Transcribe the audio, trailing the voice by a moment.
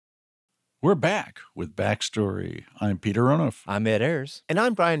We're back with Backstory. I'm Peter Onuf. I'm Ed Ayers. And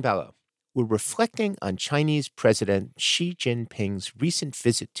I'm Brian Ballo. We're reflecting on Chinese President Xi Jinping's recent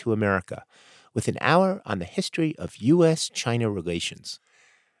visit to America with an hour on the history of U.S.-China relations.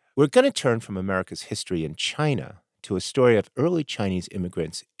 We're going to turn from America's history in China to a story of early Chinese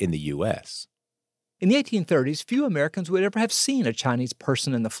immigrants in the U.S. In the 1830s, few Americans would ever have seen a Chinese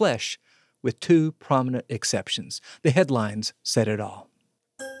person in the flesh, with two prominent exceptions. The headlines said it all.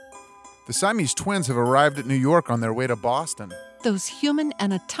 The Siamese twins have arrived at New York on their way to Boston. Those human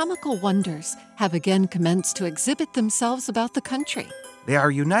anatomical wonders have again commenced to exhibit themselves about the country. They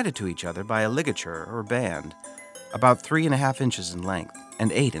are united to each other by a ligature or band, about 3.5 inches in length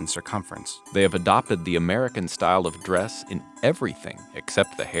and 8 in circumference. They have adopted the American style of dress in everything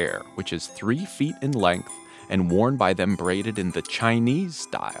except the hair, which is 3 feet in length and worn by them braided in the Chinese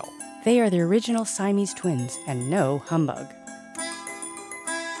style. They are the original Siamese twins and no humbug.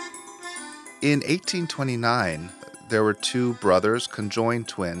 In 1829, there were two brothers, conjoined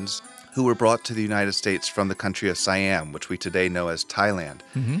twins, who were brought to the United States from the country of Siam, which we today know as Thailand.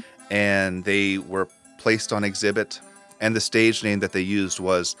 Mm-hmm. And they were placed on exhibit, and the stage name that they used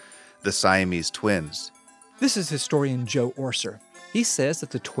was the Siamese Twins. This is historian Joe Orser. He says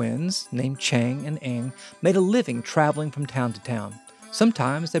that the twins, named Chang and Eng, made a living traveling from town to town.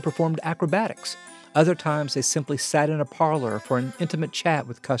 Sometimes they performed acrobatics. Other times they simply sat in a parlor for an intimate chat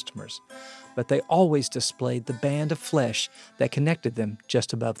with customers. But they always displayed the band of flesh that connected them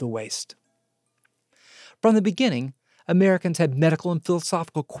just above the waist. From the beginning, Americans had medical and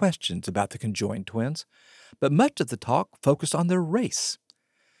philosophical questions about the conjoined twins, but much of the talk focused on their race.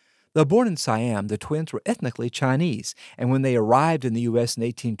 Though born in Siam, the twins were ethnically Chinese, and when they arrived in the U.S. in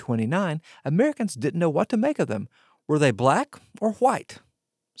 1829, Americans didn't know what to make of them. Were they black or white?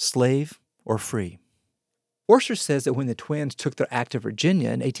 Slave or free? Orser says that when the twins took their act to Virginia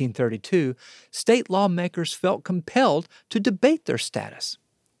in 1832, state lawmakers felt compelled to debate their status.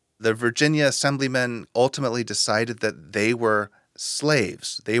 The Virginia assemblymen ultimately decided that they were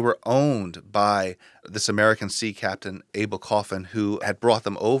slaves. They were owned by this American sea captain, Abel Coffin, who had brought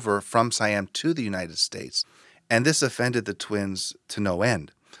them over from Siam to the United States. And this offended the twins to no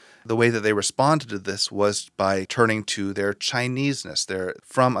end. The way that they responded to this was by turning to their Chineseness. They're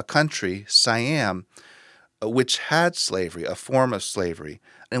from a country, Siam, which had slavery, a form of slavery,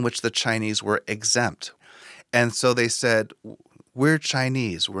 in which the Chinese were exempt. And so they said, we're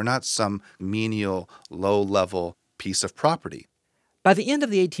Chinese. We're not some menial, low-level piece of property. By the end of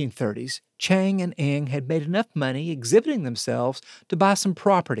the 1830s, Chang and Eng had made enough money exhibiting themselves to buy some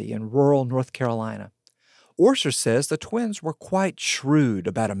property in rural North Carolina. Orser says the twins were quite shrewd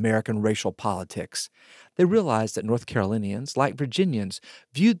about American racial politics. They realized that North Carolinians, like Virginians,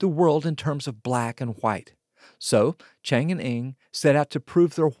 viewed the world in terms of black and white. So Chang and Eng set out to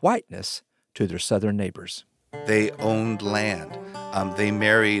prove their whiteness to their southern neighbors. They owned land. They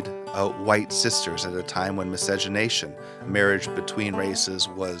married white sisters at a time when miscegenation, marriage between races,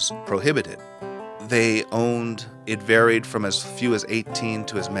 was prohibited. They owned, it varied from as few as 18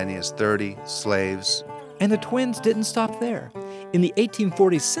 to as many as 30 slaves. And the twins didn't stop there. In the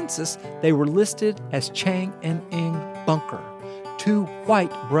 1840 census, they were listed as Chang and Eng Bunker, two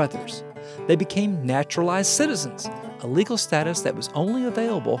white brothers. They became naturalized citizens, a legal status that was only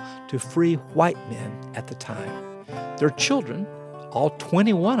available to free white men at the time. Their children, all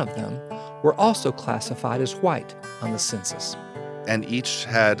 21 of them, were also classified as white on the census. And each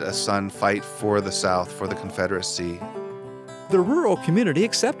had a son fight for the South, for the Confederacy. The rural community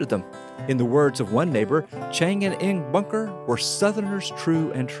accepted them. In the words of one neighbor, Chang and Eng Bunker were Southerners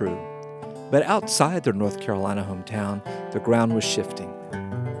true and true. But outside their North Carolina hometown, the ground was shifting.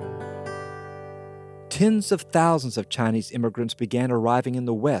 Tens of thousands of Chinese immigrants began arriving in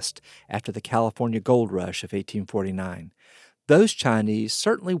the West after the California gold rush of 1849. Those Chinese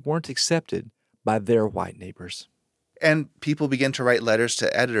certainly weren't accepted by their white neighbors. And people began to write letters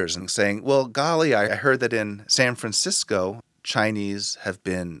to editors and saying, well, golly, I heard that in San Francisco, Chinese have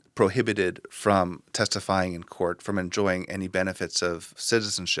been prohibited from testifying in court, from enjoying any benefits of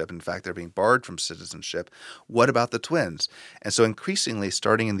citizenship. In fact, they're being barred from citizenship. What about the twins? And so increasingly,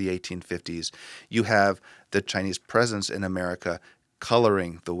 starting in the 1850s, you have the Chinese presence in America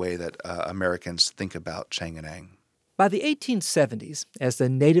coloring the way that Americans think about Chang and Eng. By the 1870s, as the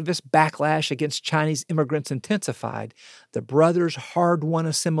nativist backlash against Chinese immigrants intensified, the brothers' hard-won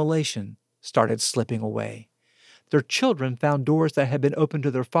assimilation started slipping away. Their children found doors that had been open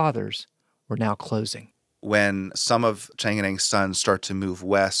to their fathers were now closing. When some of Chang and Eng's sons start to move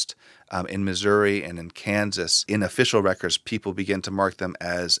west in Missouri and in Kansas, in official records, people begin to mark them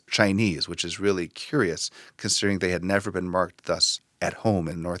as Chinese, which is really curious considering they had never been marked thus at home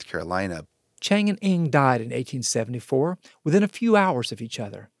in North Carolina. Chang and Ng died in 1874 within a few hours of each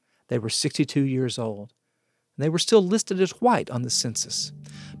other. They were 62 years old. They were still listed as white on the census,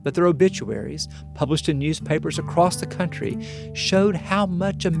 but their obituaries, published in newspapers across the country, showed how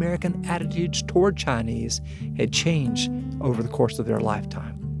much American attitudes toward Chinese had changed over the course of their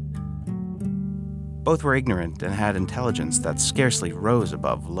lifetime. Both were ignorant and had intelligence that scarcely rose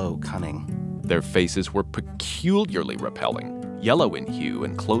above low cunning. Their faces were peculiarly repelling, yellow in hue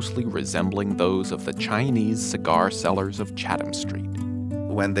and closely resembling those of the Chinese cigar sellers of Chatham Street.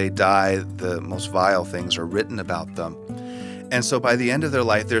 When they die, the most vile things are written about them. And so by the end of their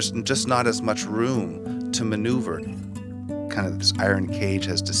life, there's just not as much room to maneuver. Kind of this iron cage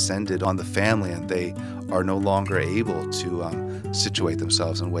has descended on the family, and they are no longer able to situate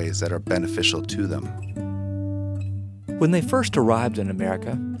themselves in ways that are beneficial to them. When they first arrived in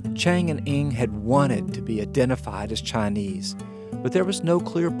America, Chang and Ng had wanted to be identified as Chinese, but there was no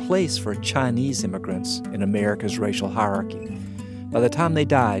clear place for Chinese immigrants in America's racial hierarchy. By the time they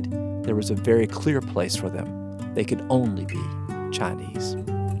died, there was a very clear place for them. They could only be Chinese.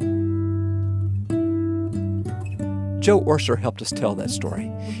 Joe Orser helped us tell that story.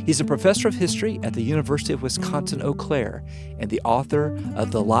 He's a professor of history at the University of Wisconsin-Eau Claire and the author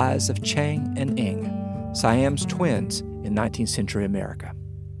of The Lives of Chang and Ng, Siamese Twins in 19th Century America.